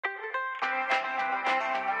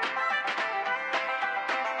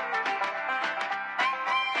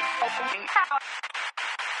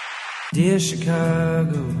Dear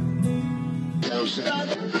Chicago.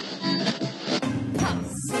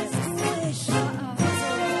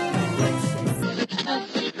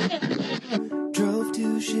 Drove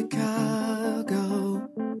to Chicago.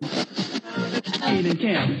 In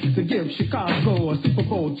camp to give Chicago a Super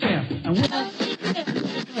Bowl champ.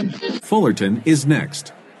 Fullerton is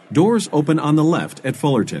next. Doors open on the left at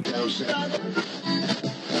Fullerton.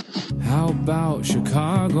 How about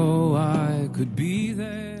Chicago? I could be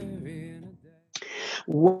there in a day.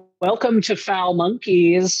 Welcome to Foul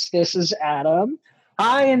Monkeys. This is Adam.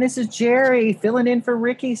 Hi, and this is Jerry, filling in for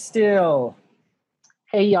Ricky still.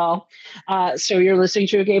 Hey, y'all. So you're listening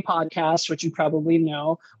to a gay podcast, which you probably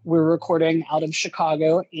know. We're recording out of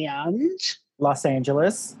Chicago and Los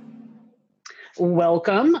Angeles.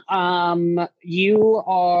 Welcome. You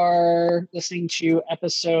are listening to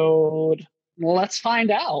episode, let's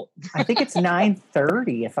find out. I think it's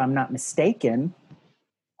 9:30, if I'm not mistaken.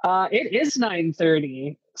 It is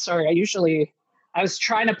 9:30. Sorry, I was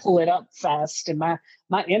trying to pull it up fast and my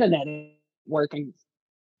internet isn't working.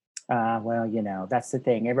 Well, you know, that's the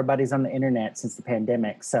thing. Everybody's on the internet since the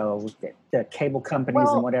pandemic, so the cable companies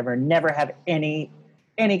and whatever never have any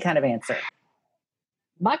kind of answer.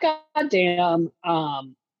 My goddamn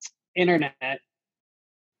internet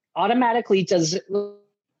automatically does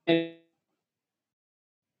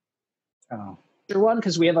one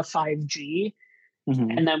because we have a 5G,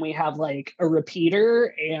 and then we have like a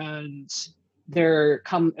repeater, and it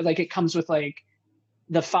comes with like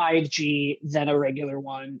the 5G, then a regular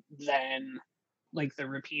one, then like the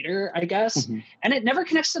repeater, I guess. And it never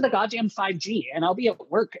connects to the goddamn 5G. And I'll be at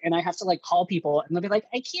work and I have to like call people and they'll be like,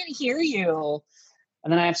 I can't hear you.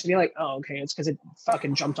 And then I have to be like, oh, okay, it's because it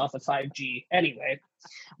fucking jumped off the 5G. Anyway,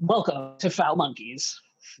 welcome to Foul Monkeys.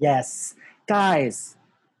 Yes. Guys,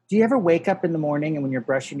 do you ever wake up in the morning and when you're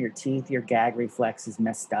brushing your teeth, your gag reflex is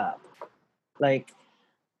messed up? Like,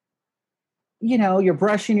 you know, you're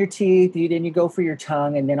brushing your teeth, then you go for your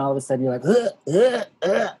tongue, and then all of a sudden you're like,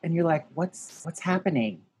 and you're like, what's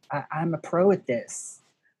happening? I'm a pro at this.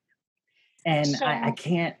 And so, I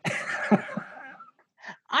can't.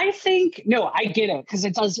 I think, no, I get it, because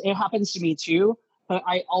it happens to me too. But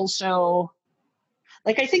I also,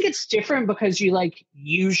 I think it's different because you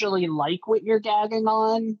usually like what you're gagging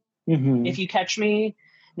on, if you catch me.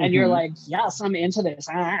 And you're like, yes, I'm into this.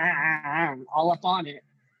 All up on it.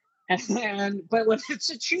 But when it's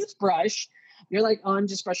a toothbrush, you're like, oh, I'm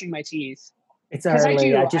just brushing my teeth. It's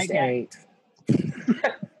early. I just ate.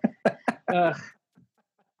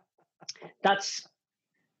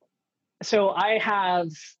 So I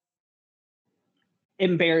have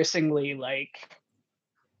embarrassingly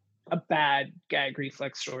a bad gag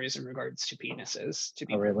reflex stories in regards to penises, to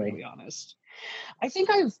be really honest. I think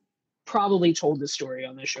I've probably told this story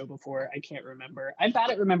on the show before. I can't remember. I'm bad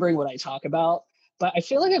at remembering what I talk about. But I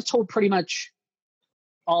feel like I've told pretty much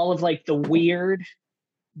all of the weird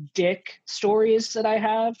dick stories that I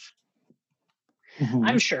have.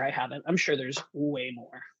 I'm sure I haven't. I'm sure there's way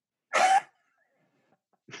more.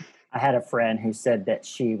 I had a friend who said that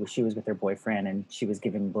she was with her boyfriend and she was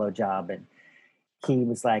giving a blowjob and he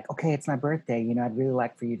was like, okay, it's my birthday. You know, I'd really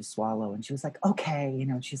like for you to swallow. And she was like, okay. You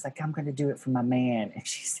know, she's like, I'm going to do it for my man. And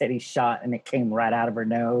she said he shot and it came right out of her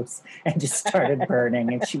nose and just started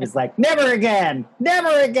burning. And she was like, never again,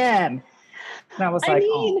 never again. And I was like,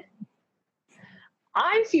 oh.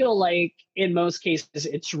 I feel like in most cases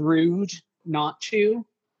it's rude not to.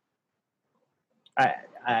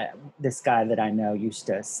 This guy that I know used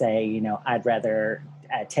to say, you know, I'd rather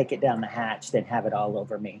take it down the hatch than have it all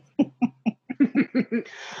over me.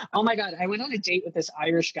 Oh my God. I went on a date with this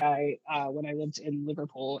Irish guy when I lived in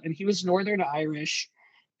Liverpool, and he was Northern Irish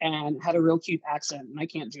and had a real cute accent. And I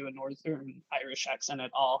can't do a Northern Irish accent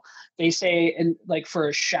at all. They say, for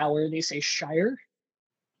a shower, they say shire.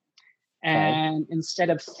 And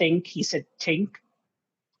instead of think, he said tink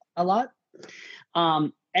a lot.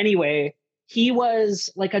 Anyway, he was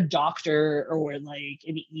like a doctor or like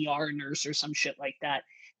an ER nurse or some shit like that.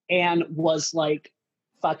 And was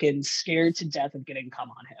fucking scared to death of getting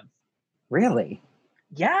cum on him. Really?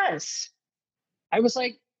 Yes. I was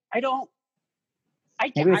like, maybe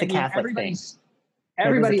it was a Catholic thing.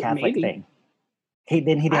 Everybody, a Catholic thing.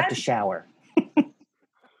 Then he'd have to shower.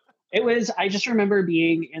 I just remember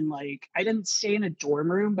being in I didn't stay in a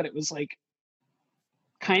dorm room, but it was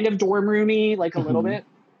kind of dorm roomy, a little bit.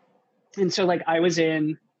 And so I was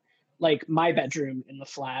in my bedroom in the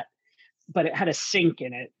flat, but it had a sink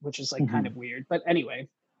in it, which is kind of weird. But anyway,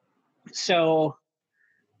 so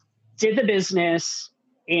did the business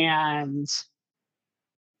and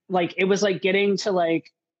it was getting to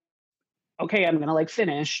okay, I'm going to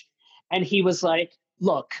finish. And he was like,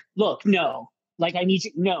 look, no, like, I need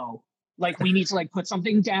to, no, like, we need to like put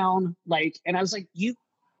something down. Like, and I was like, you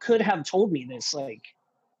could have told me this, like,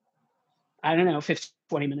 I don't know, 15,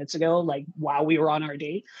 20 minutes ago, like while we were on our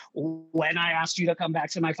date, when I asked you to come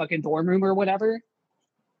back to my fucking dorm room or whatever.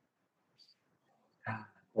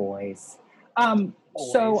 Boys.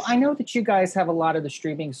 So I know that you guys have a lot of the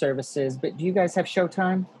streaming services, but do you guys have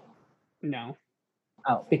Showtime? No.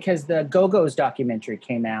 Oh, because the Go-Go's documentary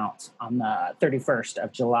came out on the 31st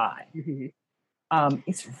of July. Mm-hmm.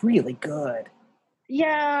 It's really good.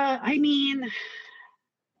 Yeah, I mean,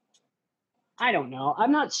 I don't know.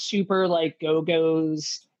 I'm not super like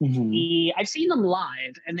Go-Go's. I've seen them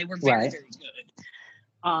live and they were very, very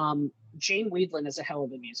good. Jane Weedland is a hell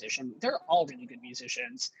of a musician. They're all really good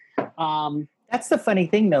musicians. That's the funny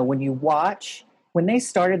thing, though. When you watch, when they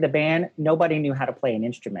started the band, nobody knew how to play an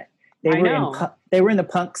instrument. They were in the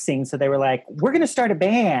punk scene, so they were like, "We're going to start a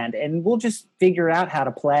band, and we'll just figure out how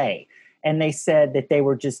to play." And they said that they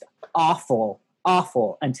were just awful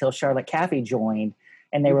until Charlotte Caffey joined,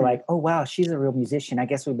 and they were like, "Oh wow, she's a real musician. I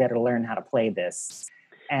guess we better learn how to play this."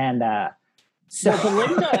 And so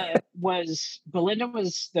Belinda was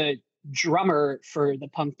the drummer for the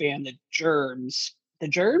punk band The Germs. The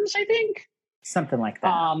Germs, I think, something like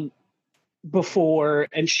that. Before,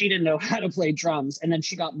 and she didn't know how to play drums, and then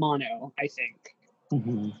she got mono, I think,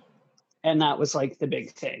 and that was like the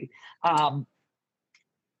big thing. I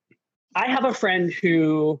have a friend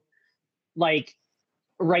who like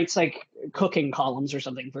writes like cooking columns or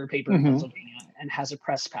something for a paper in Pennsylvania and has a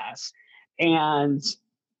press pass, and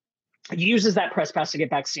uses that press pass to get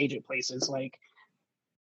backstage at places. Like,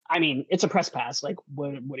 I mean, it's a press pass. Like,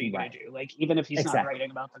 what are you going to do? Like, even if he's not writing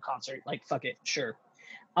about the concert, like, fuck it, sure.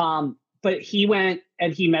 But he went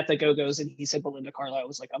and he met the Go-Go's and he said Belinda Carlisle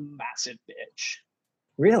was like a massive bitch.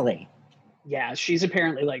 Really? Yeah, she's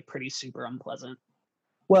apparently like pretty super unpleasant.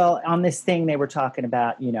 Well, on this thing they were talking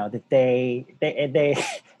about, you know, that they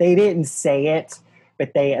didn't say it,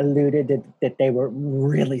 but they alluded that they were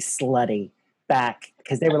really slutty back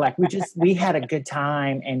because they were like, we had a good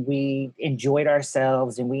time and we enjoyed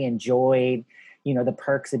ourselves and we enjoyed, you know, the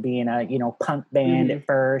perks of being a, you know, punk band at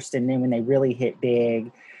first, and then when they really hit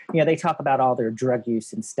big, you know, they talk about all their drug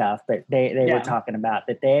use and stuff, but they were talking about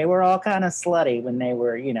that they were all kind of slutty when they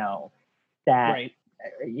were, you know, that,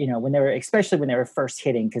 you know, when they were, especially when they were first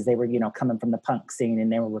hitting, because they were, you know, coming from the punk scene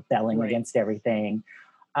and they were rebelling against everything.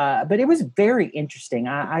 But it was very interesting.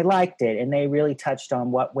 I liked it. And they really touched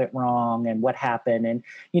on what went wrong and what happened. And,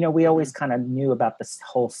 you know, we always kind of knew about this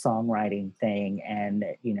whole songwriting thing and,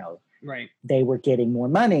 you know, they were getting more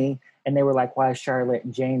money. And they were like, why is Charlotte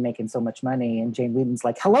and Jane making so much money? And Jane Weedland's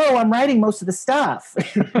like, hello, I'm writing most of the stuff.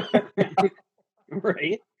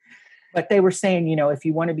 But they were saying, you know, if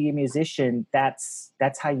you want to be a musician, that's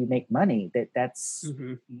how you make money. That's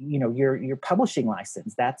you know, your publishing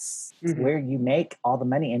license. That's where you make all the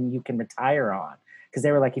money and you can retire on. Because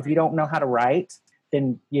they were like, if you don't know how to write,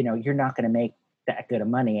 then, you know, you're not going to make that good of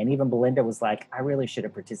money. And even Belinda was like, I really should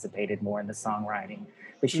have participated more in the songwriting.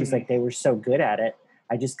 But she's like, they were so good at it.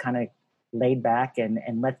 I just kind of laid back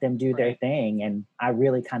and let them do their thing. And I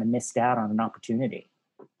really kind of missed out on an opportunity.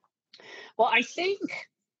 Well, I think,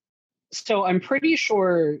 so I'm pretty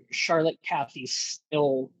sure Charlotte Caffey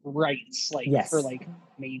still writes like for like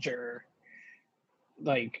major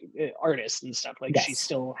like artists and stuff. Like she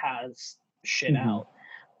still has shit out.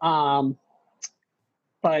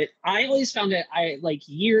 But I always found it, like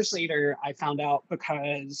years later, I found out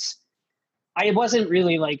because I wasn't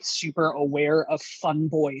really like super aware of Fun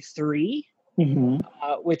Boy 3,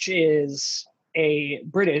 which is a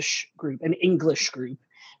British group, an English group.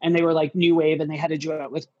 And they were like new wave and they had to do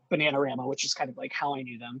it with Bananarama, which is kind of like how I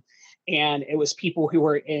knew them. And it was people who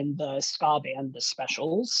were in the ska band, The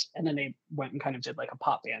Specials. And then they went and kind of did like a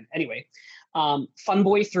pop band. Anyway, Fun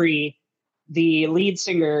Boy 3, the lead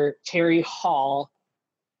singer, Terry Hall,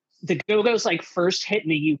 the Go-Go's like first hit in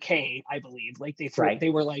the UK, I believe. Like they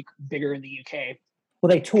were like bigger in the UK. Well,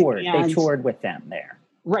 they toured with them there.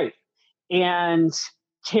 Right. And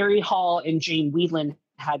Terry Hall and Jane Weedland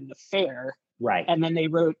had an affair. Right. And then they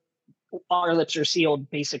wrote Our Lips Are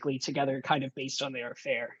Sealed basically together, kind of based on their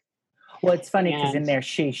affair. Well, it's funny because in there,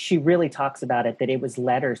 she really talks about it, that it was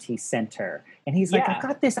letters he sent her. And he's like, I've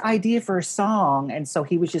got this idea for a song. And so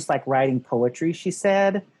he was just like writing poetry, she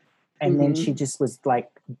said. And then she just was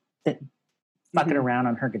like fucking around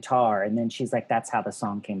on her guitar. And then she's like, that's how the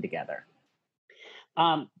song came together.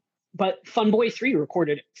 But Fun Boy 3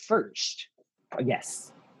 recorded it first.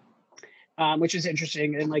 Yes. Which is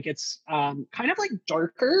interesting. And like, it's kind of like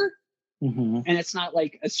darker Mm-hmm. And it's not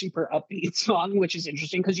like a super upbeat song, which is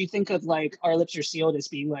interesting because you think of like Our Lips Are Sealed as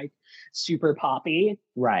being like super poppy.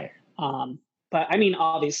 Right. But I mean,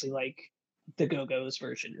 obviously, like the Go-Go's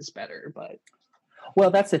version is better. But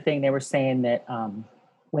well, that's the thing. They were saying that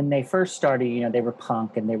when they first started, you know, they were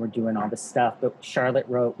punk and they were doing all this stuff. But Charlotte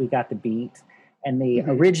wrote "We Got the Beat," and the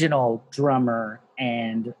original drummer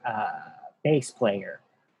and bass player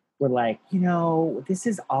were like, you know, this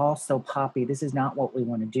is all so poppy. This is not what we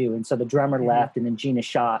want to do. And so the drummer left, and then Gina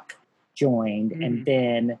Shock joined, and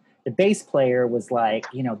then the bass player was like,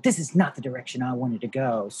 you know, this is not the direction I wanted to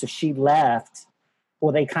go. So she left.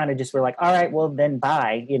 Well, they kind of just were like, all right, well then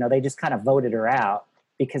bye. You know, they just kind of voted her out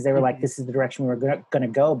because they were like, this is the direction we were going to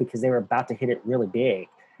go, because they were about to hit it really big.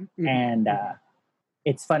 And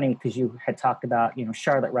it's funny because you had talked about, you know,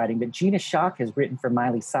 Charlotte writing, but Gina Shock has written for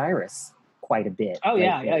Miley Cyrus quite a bit. Oh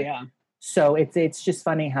yeah, yeah. So it's just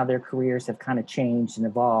funny how their careers have kind of changed and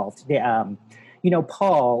evolved. They, you know,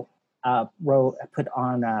 Paul put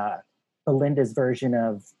on Belinda's version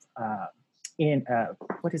of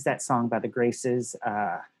what is that song by the Graces?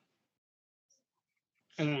 I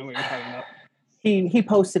don't know what you're talking about. He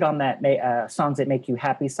posted on that Songs That Make You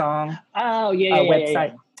Happy song. Oh yeah, website.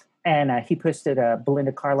 Yeah. And he posted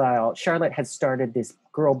Belinda Carlisle. Charlotte had started this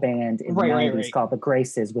girl band in the 90s called the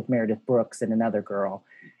Graces with Meredith Brooks and another girl.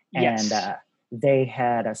 And they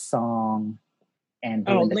had a song, and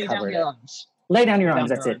Belinda covered it. Lay Down Your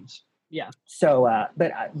Arms, that's it. Yeah. So,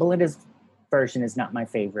 but Belinda's version is not my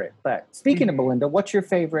favorite. But speaking of Belinda, what's your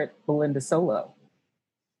favorite Belinda solo?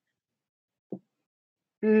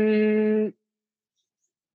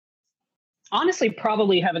 Honestly,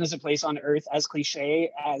 probably Heaven Is a Place on Earth, as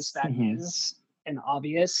cliche as that is and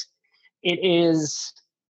obvious. It is,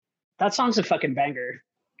 that song's a fucking banger.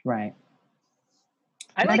 Right.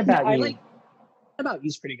 What About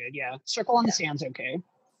You's pretty good, yeah. Circle on the Sand's okay.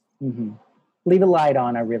 Leave a Light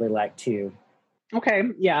On, I really like too. Okay,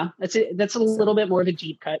 yeah. That's a little bit more of a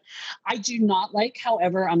deep cut. I do not like,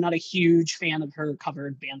 however, I'm not a huge fan of her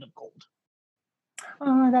covered Band of Gold.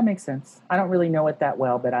 That makes sense. I don't really know it that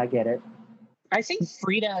well, but I get it. I think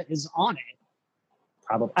Frida is on it.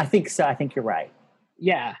 Probably. I think so. I think you're right.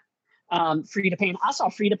 Yeah. Frida Payne. I saw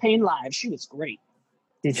Frida Payne live. She was great.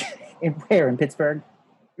 Did you? Where? In Pittsburgh?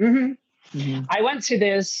 I went to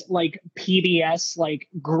this like PBS, like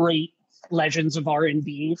great Legends of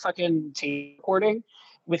R&B fucking tape recording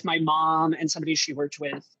with my mom and somebody she worked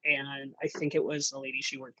with. And I think it was the lady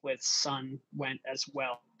she worked with, son went as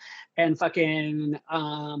well. And fucking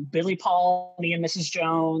Billy Paul, me and Mrs.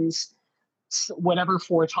 Jones, whatever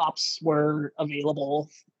Four Tops were available,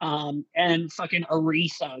 and fucking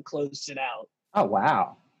Aretha closed it out. Oh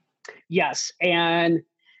wow. Yes. And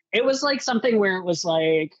it was like something where it was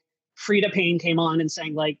like Frida Payne came on and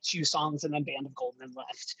sang like 2 songs and then Band of Gold and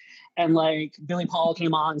left, and like Billy Paul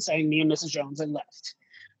came on and sang Me and Mrs. Jones and left.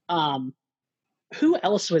 Who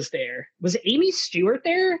else was there? Was Amy Stewart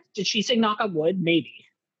there? Did she sing Knock on Wood? Maybe.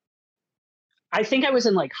 I think I was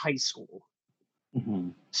in like high school.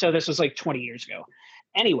 So this was like 20 years ago.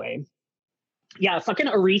 Anyway, yeah, fucking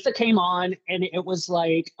Aretha came on, and it was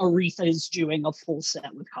like Aretha's doing a full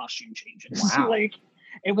set with costume changes. Wow. Like,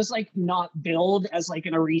 it was like not billed as like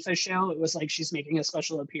an Aretha show. It was like she's making a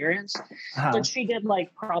special appearance. But she did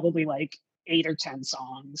like probably like 8 or 10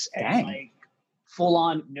 songs. And like full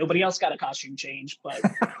on, nobody else got a costume change, but...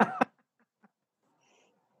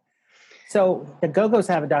 So the Go-Go's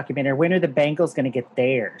have a documentary. When are the Bangles going to get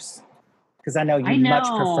theirs? Because I know you much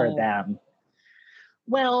prefer them.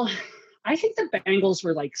 Well, I think the Bangles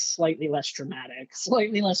were like slightly less dramatic,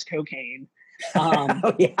 slightly less cocaine.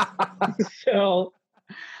 Oh, yeah. So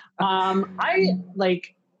I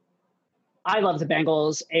love the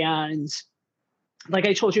Bangles, and like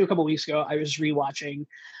I told you a couple weeks ago, I was rewatching.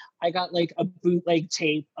 I got like a bootleg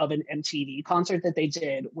tape of an MTV concert that they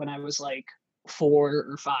did when I was like 4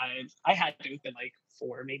 or 5. I had to have been like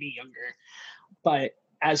 4, maybe younger. But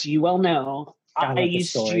as you well know, I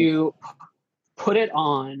used to put it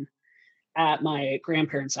on at my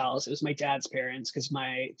grandparents' house. It was my dad's parents, because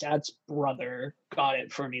my dad's brother got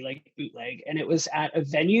it for me, like bootleg. And it was at a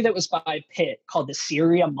venue that was by Pitt called the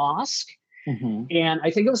Syria Mosque. And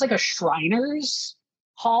I think it was like a Shriners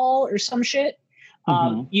Hall or some shit.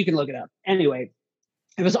 You can look it up. Anyway,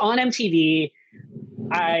 it was on MTV.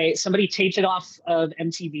 Somebody taped it off of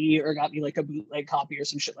MTV or got me like a bootleg copy or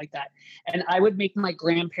some shit like that. And I would make my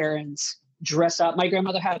grandparents dress up. My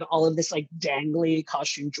grandmother had all of this like dangly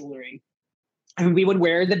costume jewelry, and we would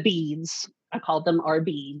wear the beads. I called them our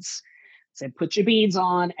beads. Said, put your beads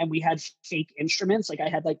on. And we had fake instruments. Like I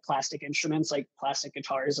had like plastic instruments, like plastic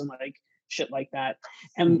guitars and like shit like that.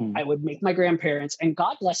 And I would make my grandparents, and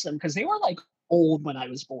God bless them, because they were like old when I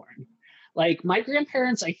was born. Like my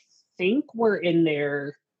grandparents, I think, were in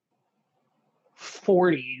their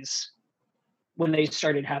 40s when they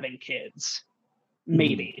started having kids.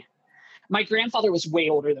 Maybe. My grandfather was way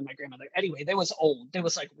older than my grandmother. Anyway, they was old. They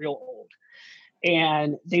was like real old.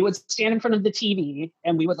 And they would stand in front of the TV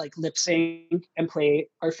and we would like lip sync and play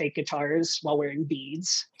our fake guitars while wearing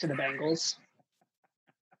beads to the Bangles.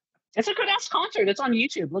 It's a good ass concert. It's on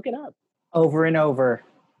YouTube. Look it up. Over and over.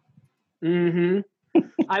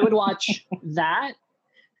 I would watch that.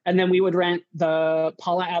 And then we would rent the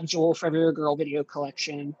Paula Abdul Forever Your Girl video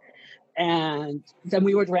collection. And then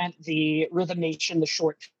we would rent the Rhythm Nation, the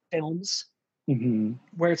short films,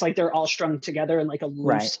 where it's like they're all strung together in like a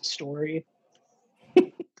loose story.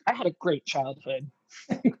 I had a great childhood.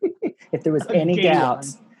 If there was any doubt,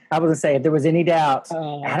 I was going to say, if there was any doubt,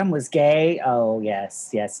 Adam was gay. Oh, yes,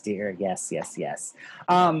 dear. Yes.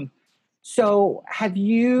 So have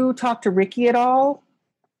you talked to Ricky at all?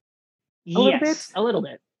 A little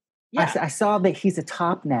bit. Yeah. I saw that he's a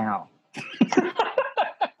top now.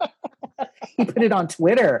 He put it on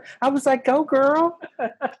Twitter. I was like, go girl.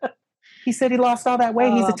 He said he lost all that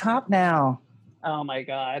weight. He's a top now. Oh my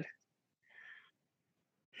God.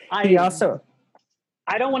 I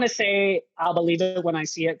don't want to say I'll believe it when I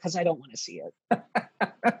see it, because I don't want to see it.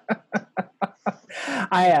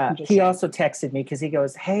 He also texted me because he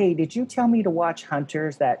goes, hey, did you tell me to watch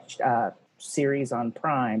Hunters, that series on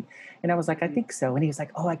Prime? And I was like, I think so. And he was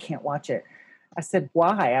like, oh, I can't watch it. I said,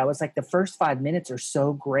 why? I was like, the first 5 minutes are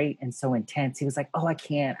so great and so intense. He was like, oh, I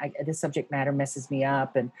can't. This subject matter messes me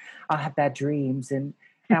up and I'll have bad dreams. And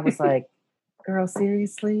I was like, girl,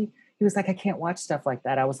 seriously? He was like, I can't watch stuff like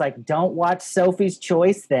that. I was like, don't watch Sophie's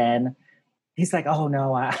Choice then. He's like, oh,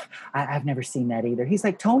 no, I've never seen that either. He's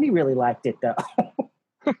like, Tony really liked it, though.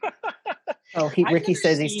 Ricky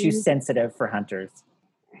says he's too sensitive for Hunters.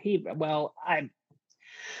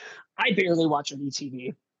 I barely watch any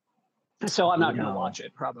TV, so I'm not going to watch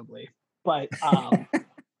it probably. But I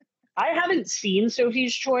haven't seen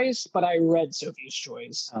Sophie's Choice, but I read Sophie's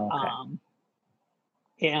Choice. Okay.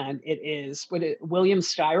 And it is William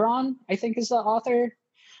Styron, I think, is the author.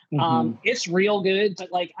 It's real good,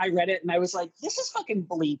 but like I read it and I was like, this is fucking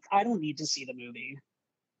bleak. I don't need to see the movie.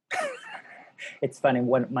 It's funny.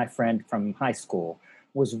 My friend from high school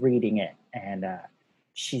was reading it, and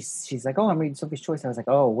she's like, oh, I'm reading Sophie's Choice. I was like,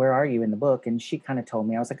 oh, where are you in the book? And she kind of told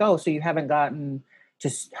me. I was like, oh, so you haven't gotten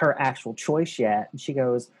to her actual choice yet? And she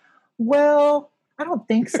goes, well, I don't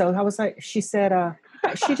think so. I was like, she said,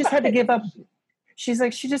 she just had to give up. She's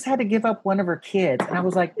like, she just had to give up one of her kids. And I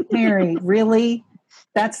was like, Mary, really?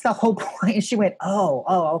 That's the whole point. And she went,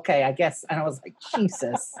 oh, okay, I guess. And I was like,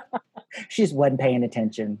 Jesus. She just wasn't paying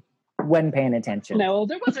attention. No,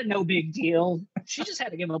 there wasn't no big deal. She just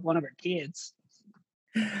had to give up one of her kids.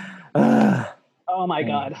 Oh my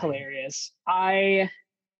God, hilarious. I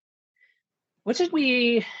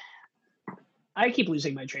keep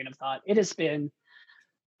losing my train of thought. It has been,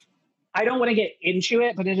 I don't want to get into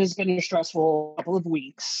it, but it has been a stressful couple of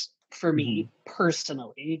weeks for me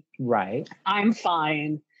personally. Right. I'm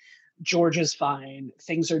fine. George is fine.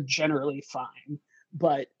 Things are generally fine.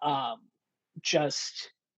 But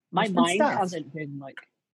just my mind hasn't been like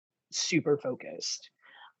super focused.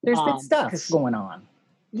 There's been stuff going on.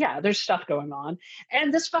 Yeah, there's stuff going on.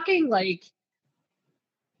 And this fucking like,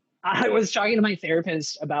 I was talking to my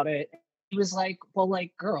therapist about it. He was like, well,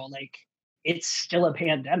 like, girl, like, it's still a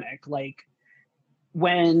pandemic. Like,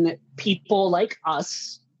 when people like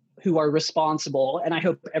us who are responsible, and I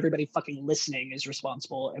hope everybody fucking listening is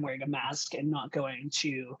responsible and wearing a mask and not going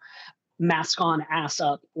to mask on, ass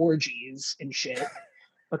up orgies and shit,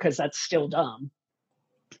 because that's still dumb.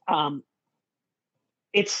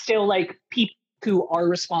 It's still like people who are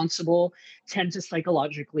responsible tend to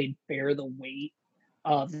psychologically bear the weight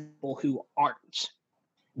of people who aren't.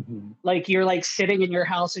 Like, you're like sitting in your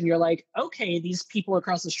house and you're like, okay, these people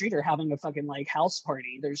across the street are having a fucking like house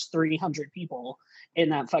party. There's 300 people in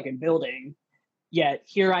that fucking building. Yet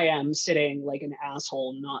here I am sitting like an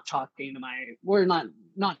asshole, not talking to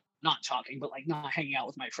not talking, but like not hanging out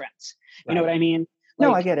with my friends. You know what I mean? Like,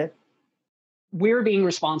 no, I get it. We're being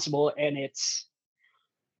responsible, and it's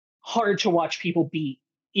hard to watch people be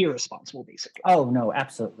irresponsible, basically. Oh, no,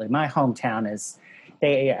 absolutely. My hometown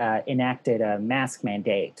they enacted a mask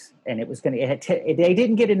mandate, and it was they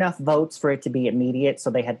didn't get enough votes for it to be immediate, so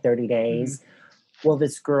they had 30 days. Well,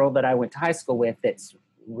 this girl that I went to high school with, that's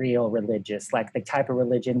real religious, like the type of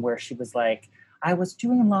religion where she was like, I was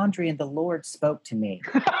doing laundry and the Lord spoke to me.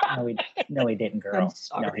 No, he didn't, girl.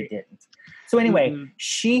 No, he didn't. So anyway,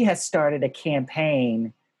 she has started a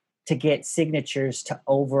campaign to get signatures to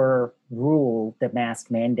overrule the mask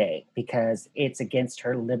mandate because it's against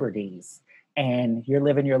her liberties and you're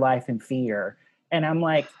living your life in fear. And I'm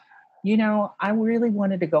like, I really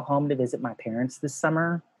wanted to go home to visit my parents this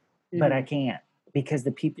summer, but I can't because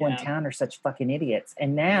the people in town are such fucking idiots.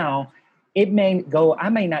 And now I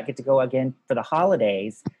may not get to go again for the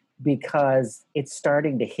holidays because it's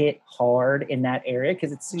starting to hit hard in that area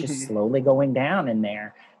because it's just slowly going down in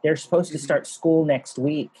there. They're supposed to start school next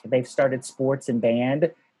week. They've started sports and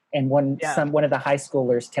band, and one of the high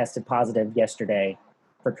schoolers tested positive yesterday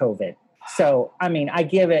for COVID. So, I mean, I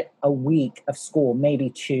give it a week of school, maybe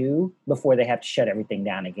 2, before they have to shut everything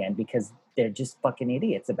down again because they're just fucking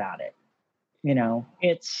idiots about it.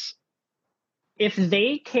 It's if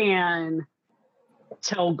they can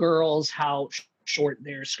tell girls how short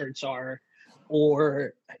their skirts are,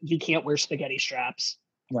 or you can't wear spaghetti straps.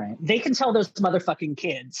 Right. They can tell those motherfucking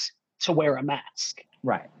kids to wear a mask.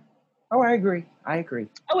 Right. Oh, I agree.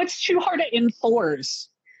 Oh, it's too hard to enforce.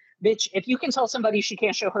 Bitch, if you can tell somebody she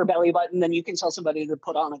can't show her belly button, then you can tell somebody to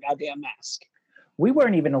put on a goddamn mask. We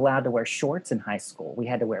weren't even allowed to wear shorts in high school. We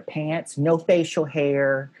had to wear pants, no facial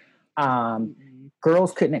hair.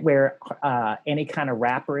 Girls couldn't wear any kind of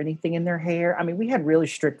wrap or anything in their hair. I mean, we had really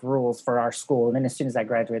strict rules for our school. And then as soon as I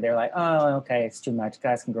graduated, they're like, oh, okay, it's too much.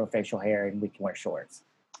 Guys can grow facial hair and we can wear shorts.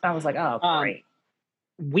 I was like, oh, great.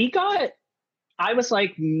 I was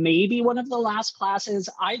like maybe one of the last classes,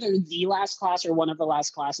 either the last class or one of the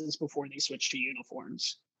last classes before they switched to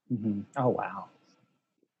uniforms. Oh, wow.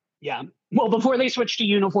 Yeah. Well, before they switched to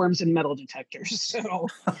uniforms and metal detectors. So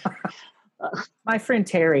my friend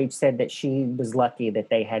Terry said that she was lucky that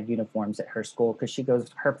they had uniforms at her school because she goes,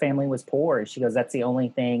 her family was poor. And she goes, that's the only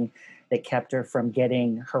thing that kept her from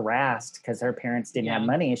getting harassed because her parents didn't have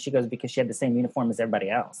money. And she goes, because she had the same uniform as everybody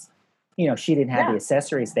else. She didn't have the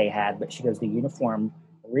accessories they had, but she goes, the uniform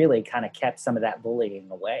really kind of kept some of that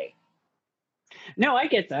bullying away. No, I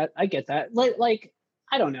get that. Like,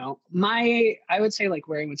 I don't know. I would say like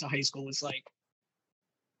where I went to high school was like,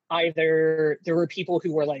 either there were people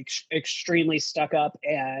who were like extremely stuck up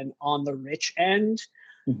and on the rich end.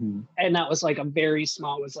 And that was like a very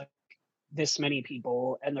small, it was like this many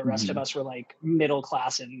people. And the rest of us were like middle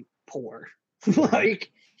class and poor.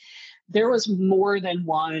 Like there was more than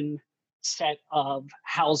one set of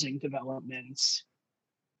housing developments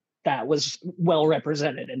that was well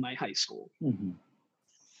represented in my high school.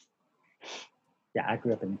 Yeah, I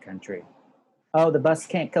grew up in the country. Oh, the bus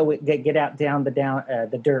can't go get out down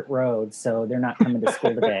the dirt road, so they're not coming to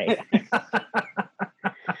school today.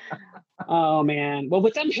 Oh man! Well,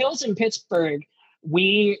 with them hills in Pittsburgh,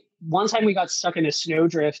 one time we got stuck in a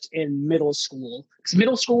snowdrift in middle school because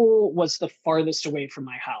middle school was the farthest away from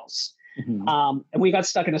my house. And we got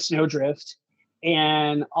stuck in a snowdrift,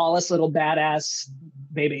 and all us little badass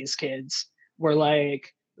babies kids were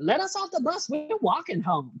like, "Let us off the bus. We're walking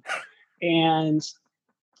home," and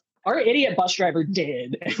our idiot bus driver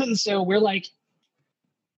did. And so we're like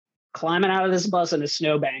climbing out of this bus in a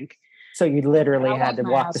snowbank. So you literally had to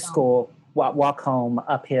walk to school, walk home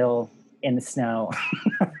uphill in the snow.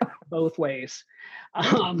 Both ways.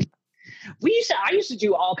 I used to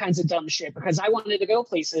do all kinds of dumb shit because I wanted to go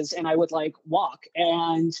places and I would like walk,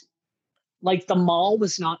 and like the mall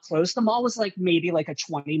was not close. The mall was like maybe like a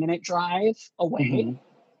 20-minute drive away.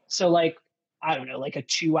 So like, I don't know, like a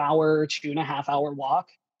 2.5 hour walk.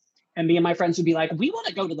 And me and my friends would be like, we want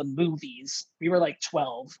to go to the movies. We were like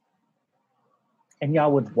 12. And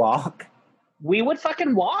y'all would walk? We would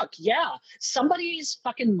fucking walk. Yeah. Somebody's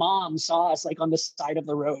fucking mom saw us like on the side of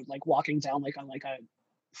the road, like walking down like on like a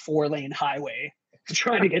 4-lane highway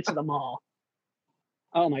trying to get to the mall.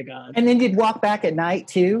 Oh my God. And then you'd walk back at night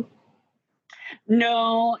too?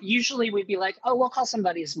 No, usually we'd be like, oh, we'll call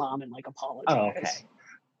somebody's mom and like apologize. Oh, okay.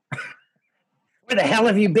 Where the hell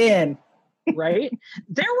have you been? Right?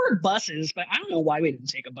 There were buses, but I don't know why we didn't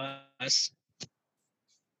take a bus.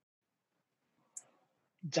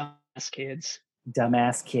 Dumbass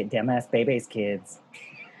babies kids.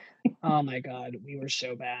 Oh my God, we were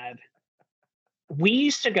so bad. We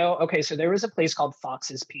used to go, okay, so there was a place called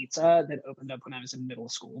Fox's Pizza that opened up when I was in middle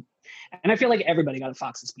school. And I feel like everybody got a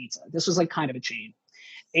Fox's Pizza. This was like kind of a chain.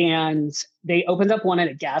 And they opened up one at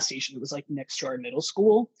a gas station that was like next to our middle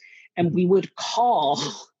school. And we would call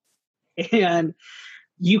and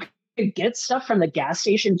you could get stuff from the gas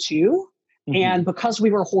station too. And because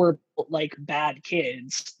we were horrible, like bad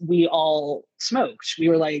kids, we all smoked. We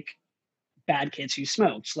were like bad kids who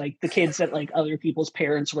smoked, like the kids that like other people's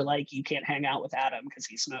parents were like, you can't hang out with Adam because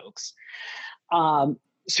he smokes.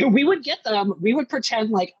 So we would get them. We would pretend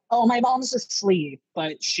like, oh, my mom's asleep,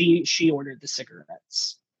 but she ordered the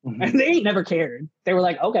cigarettes. And they never cared. They were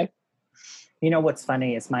like, okay, You know what's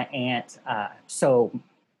funny is my aunt, so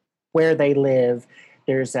where they live,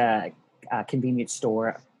 there's a convenience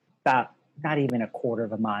store about not even a quarter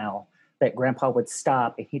of a mile that Grandpa would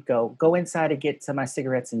stop and he'd go inside and get some of my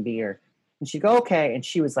cigarettes and beer. And she'd go, okay. And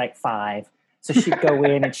she was like 5. So she'd go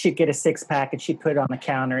in and she'd get a 6-pack and she'd put it on the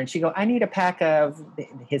counter and she'd go, I need a pack of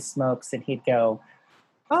his smokes. And he'd go,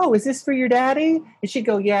 oh, is this for your daddy? And she'd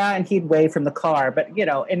go, yeah. And he'd wave from the car. But, you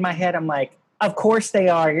know, in my head, I'm like, of course they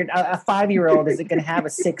are. A 5-year-old isn't going to have a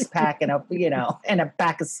 6-pack and a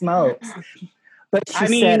pack of smokes. But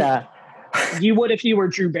she said, you would if you were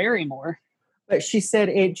Drew Barrymore. But she said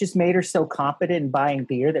it just made her so confident in buying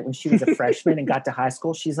beer that when she was a freshman and got to high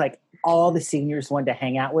school, she's like, all the seniors wanted to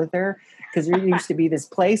hang out with her because there used to be this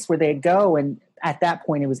place where they'd go. And at that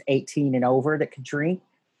point, it was 18 and over that could drink.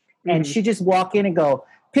 And she'd just walk in and go,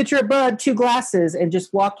 pitcher of Bud, 2 glasses, and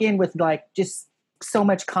just walk in with like just so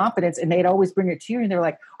much confidence. And they'd always bring it to you. And they're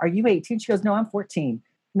like, are you 18? She goes, no, I'm 14.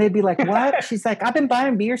 And they'd be like, what? She's like, I've been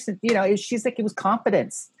buying beer since, she's like, it was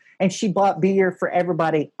confidence. And she bought beer for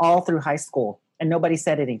everybody all through high school. And nobody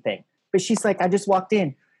said anything. But she's like, I just walked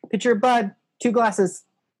in, pitcher of Bud, 2 glasses.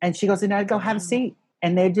 And she goes, and I'd go have a seat.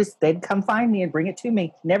 And they'd come find me and bring it to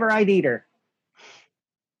me. Never ID'd her.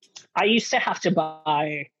 I used to have to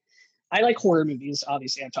buy, I like horror movies.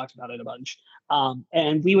 Obviously, I've talked about it a bunch.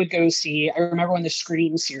 And we would go see, I remember when the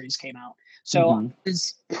Scream series came out. So I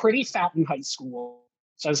was pretty fat in high school.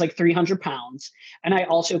 So I was like 300 pounds. And I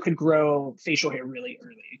also could grow facial hair really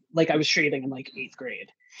early. Like I was shaving in like 8th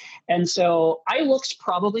grade. And so I looked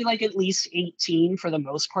probably like at least 18 for the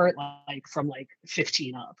most part, like from like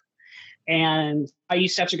 15 up. And I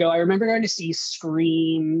used to have to go, I remember going to see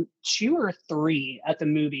Scream 2 or 3 at the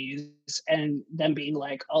movies and them being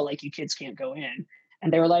like, oh, like you kids can't go in.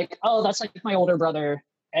 And they were like, oh, that's like my older brother.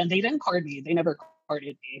 And they didn't card me. They never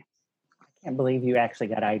carded me. I can't believe you actually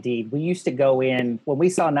got ID'd. We used to go in, when we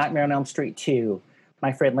saw Nightmare on Elm Street 2,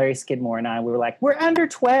 my friend Larry Skidmore and I, we were like, we're under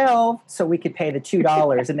 12, so we could pay the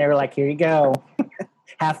 $2. And they were like, here you go.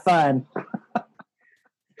 Have fun.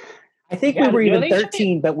 I think we were even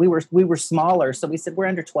 13, but we were smaller. So we said, we're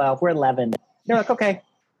under 12. We're 11. They're like, okay,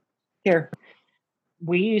 here.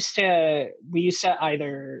 We used to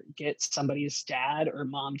either get somebody's dad or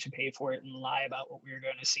mom to pay for it and lie about what we were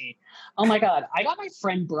going to see. Oh my God. I got my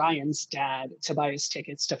friend Brian's dad to buy his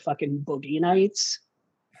tickets to fucking Boogie Nights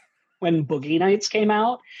when Boogie Nights came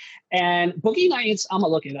out. And Boogie Nights, I'm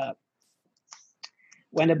gonna look it up.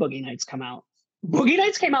 When did Boogie Nights come out? Boogie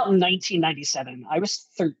Nights came out in 1997. I was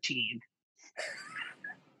 13.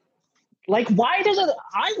 Like, why does it?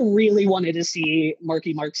 I really wanted to see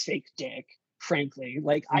Marky Mark's fake dick, frankly.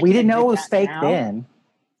 Like, we didn't know it was fake then.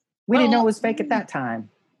 We didn't know it was fake at that time.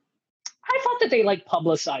 I thought that they like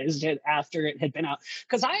publicized it after it had been out.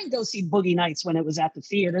 Because I didn't go see Boogie Nights when it was at the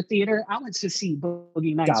theater. I went to see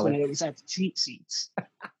Boogie Nights when it was at the cheap seats.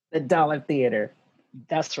 The Dollar Theater.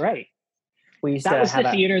 That's right. That was the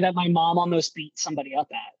theater that my mom almost beat somebody up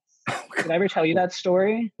at. Did I ever tell you that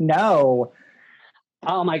story? No.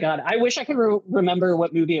 Oh my God. I wish I could remember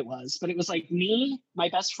what movie it was, but it was like me, my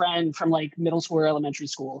best friend from like middle school or elementary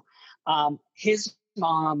school, his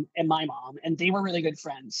mom and my mom, and they were really good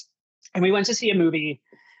friends. And we went to see a movie,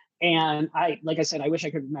 and like I said, I wish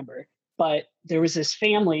I could remember, but there was this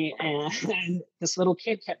family and this little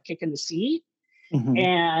kid kept kicking the seat. Mm-hmm.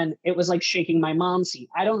 And it was like shaking my mom's seat.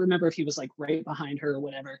 I don't remember if he was like right behind her or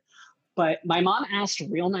whatever, but my mom asked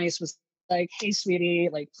real nice, was like, hey, sweetie,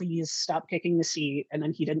 like, please stop kicking the seat. And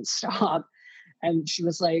then he didn't stop. And she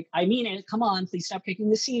was like, I mean it, come on, please stop kicking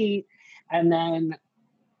the seat. And then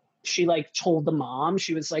she like told the mom,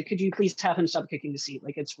 she was like, could you please have him stop kicking the seat?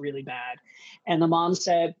 Like, it's really bad. And the mom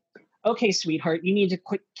said, okay, sweetheart, you need to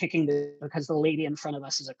quit kicking because the lady in front of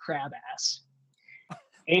us is a crab ass.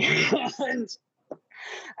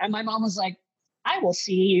 And my mom was like, I will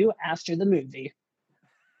see you after the movie.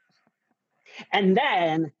 And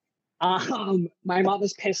then my mom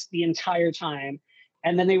was pissed the entire time.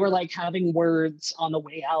 And then they were like having words on the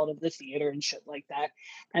way out of the theater and shit like that.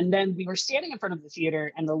 And then we were standing in front of the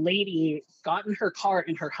theater and the lady got in her car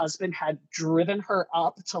and her husband had driven her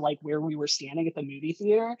up to like where we were standing at the movie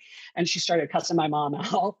theater. And she started cussing my mom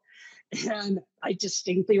out. And I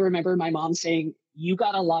distinctly remember my mom saying, you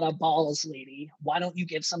got a lot of balls, lady. Why don't you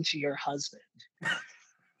give some to your husband?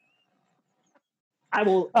 I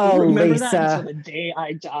will remember Lisa. that until the day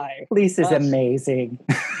I die. Lisa's amazing.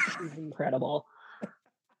 She's incredible.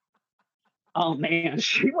 Oh, man.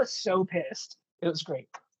 She was so pissed. It was great.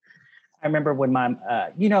 I remember when my,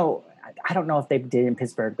 I don't know if they did in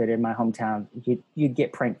Pittsburgh, but in my hometown, you'd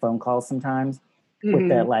get prank phone calls sometimes. With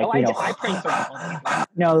the like, I prank phone calls.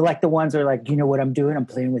 No, like the ones are like, you know what I'm doing? I'm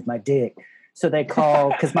playing with my dick. So they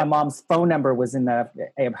call because my mom's phone number was in her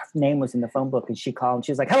name was in the phone book, and she called and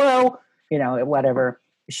she was like, "Hello," whatever.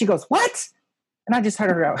 She goes, "What?" And I just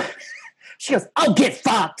heard her go. She goes, "Oh, get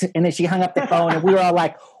fucked!" And then she hung up the phone, and we were all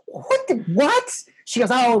like, "What?" She goes,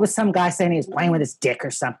 "Oh, it was some guy saying he was playing with his dick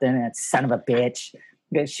or something, and it's son of a bitch."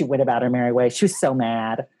 She went about her merry way. She was so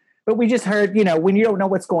mad. But we just heard, when you don't know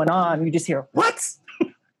what's going on, you just hear, "What?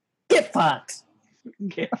 Get fucked."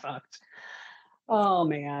 Get fucked. Oh,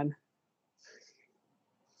 man.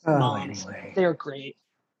 Oh, Moms, anyway. they're great.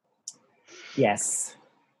 Yes.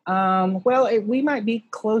 Well, we might be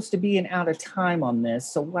close to being out of time on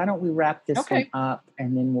this, so why don't we wrap this one up,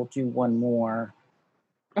 and then we'll do one more.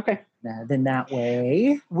 Okay. Then that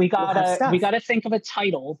way we gotta think of a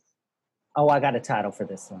title. Oh, I got a title for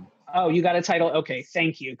this one. Oh, you got a title? Okay,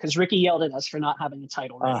 thank you. Because Ricky yelled at us for not having a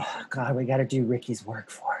title ready. Oh God, we got to do Ricky's work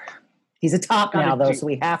for him. He's a top now, though, so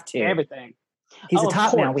we have to. Everything. He's a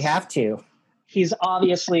top now. We have to. He's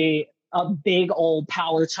obviously a big old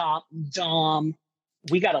power top dom.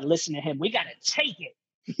 We got to listen to him. We got to take it.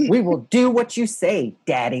 We will do what you say,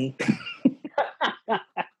 Daddy.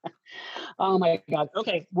 Oh my God.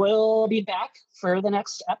 Okay, we'll be back for the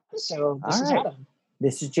next episode. This is Adam.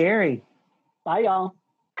 This is Jerry. Bye, y'all.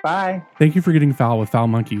 Bye. Thank you for getting foul with Foul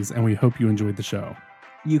Monkeys, and we hope you enjoyed the show.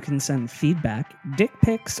 You can send feedback, dick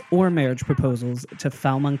pics, or marriage proposals to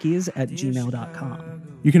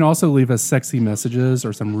foulmonkeys@gmail.com. You can also leave us sexy messages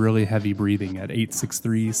or some really heavy breathing at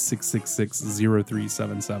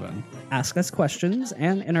 863-666-0377. Ask us questions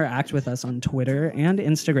and interact with us on Twitter and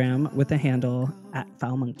Instagram with the handle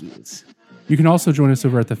 @foulmonkeys. You can also join us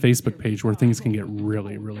over at the Facebook page where things can get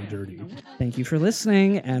really, really dirty. Thank you for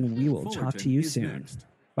listening, and we will talk to you soon. Next.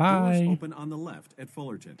 Bye. Doors open on the left at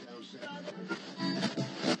Fullerton.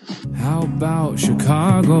 How about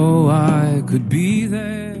Chicago? I could be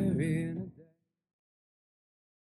there in